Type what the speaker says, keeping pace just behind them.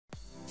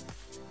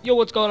Yo,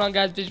 what's going on,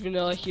 guys? Vision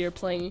Vanilla here,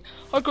 playing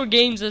hardcore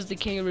games as the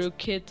Kangaroo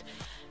Kit.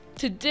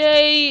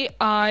 Today,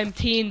 I'm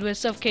teamed with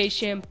Suffocate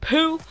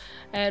Shampoo,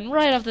 and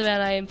right off the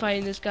bat, I am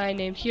fighting this guy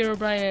named Hero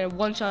Brian, and I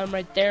one-shot him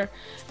right there.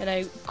 And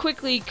I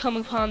quickly come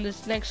upon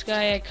this next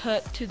guy. I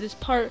cut to this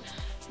part,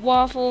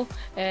 Waffle,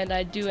 and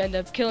I do end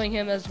up killing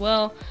him as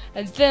well.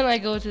 And then I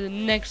go to the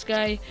next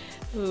guy,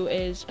 who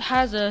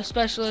has a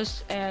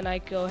specialist, and I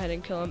go ahead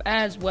and kill him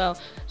as well.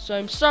 So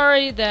I'm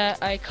sorry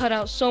that I cut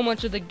out so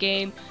much of the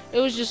game. It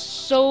was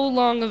just so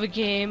long of a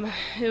game.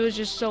 It was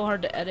just so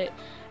hard to edit,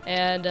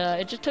 and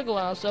it just took a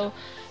while. So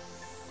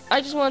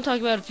I just want to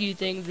talk about a few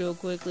things real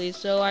quickly.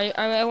 So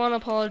I want to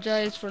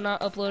apologize for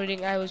not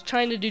uploading. I was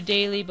trying to do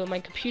daily, but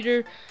my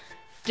computer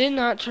did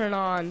not turn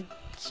on.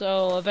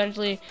 So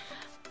eventually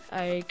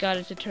I got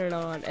it to turn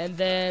on, and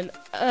then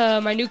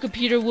my new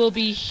computer will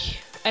be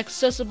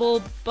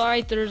accessible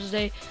by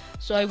Thursday,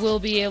 so I will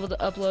be able to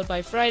upload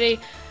by Friday.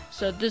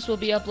 So this will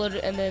be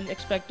uploaded, and then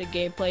expect a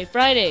gameplay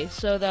Friday,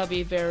 so that'll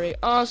be very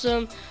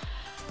awesome.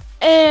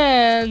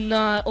 And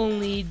not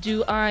only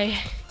do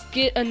I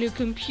get a new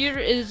computer,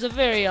 it is a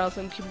very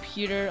awesome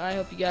computer. I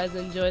hope you guys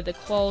enjoy the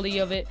quality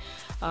of it.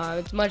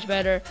 It's much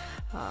better.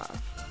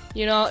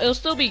 You know, it'll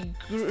still be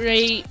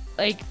great.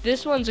 Like,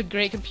 this one's a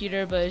great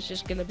computer, but it's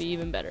just gonna be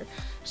even better.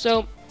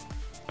 So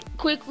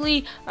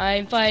quickly,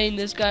 I'm fighting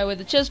this guy with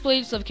the chest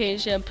plate.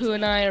 Suffocate Shampoo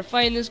and I are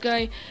fighting this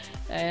guy,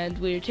 and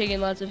we're taking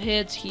lots of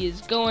hits. He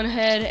is going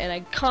ahead, and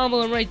I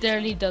combo him right there,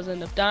 and he does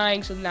end up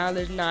dying. So now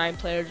there's 9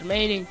 players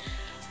remaining,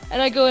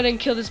 and I go ahead and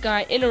kill this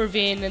guy in a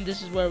ravine, and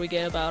this is where we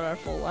get about our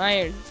full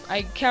iron.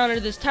 I counter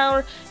this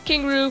tower,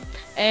 kangaroo,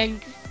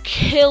 and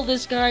kill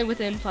this guy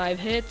within 5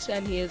 hits,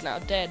 and he is now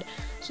dead.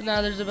 So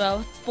now there's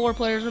about 4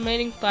 players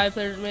remaining, 5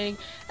 players remaining,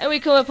 and we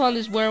come upon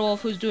this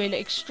werewolf who's doing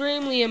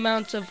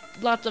lots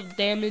of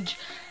damage,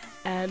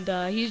 and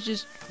he's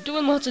just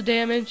doing lots of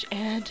damage,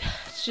 and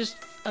it's just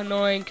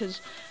annoying,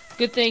 because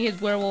good thing his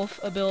werewolf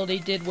ability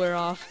did wear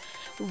off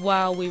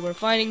while we were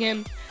fighting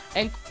him.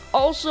 And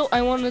also,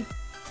 I want to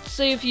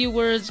say a few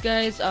words,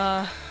 guys.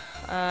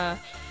 I'm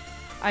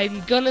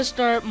gonna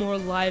start more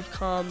live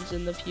comms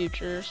in the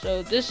future,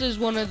 so this is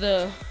one of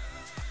the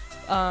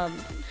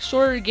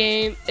shorter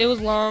game. It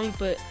was long,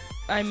 but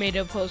I made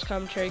a post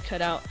commentary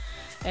cutout.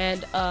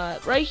 And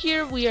right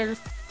here we are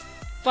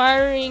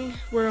firing.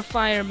 We're a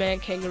fireman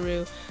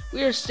kangaroo.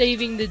 We are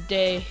saving the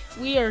day.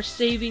 We are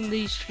saving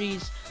these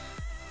trees.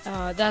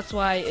 That's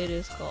why it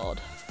is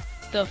called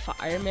the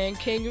fireman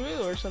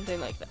kangaroo or something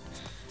like that.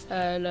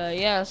 And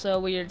yeah, so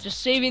we are just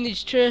saving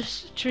these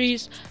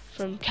trees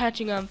from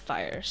catching on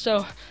fire.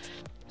 So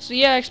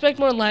yeah, expect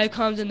more live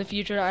comms in the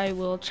future. I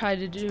will try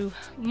to do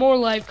more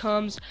live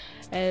comms,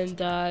 and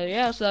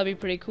yeah, so that'll be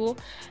pretty cool.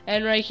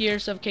 And right here,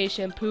 Suffocate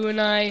Shampoo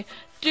and I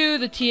do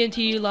the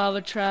TNT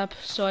lava trap.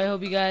 So I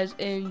hope you guys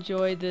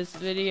enjoyed this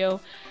video,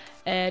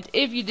 and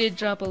if you did,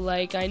 drop a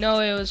like. I know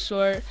it was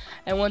short,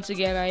 and once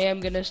again, I am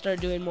gonna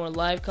start doing more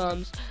live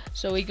comms.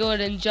 So we go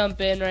ahead and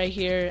jump in right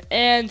here,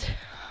 and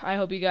I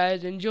hope you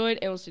guys enjoyed,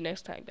 and we'll see you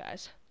next time,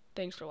 guys.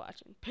 Thanks for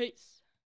watching. Peace.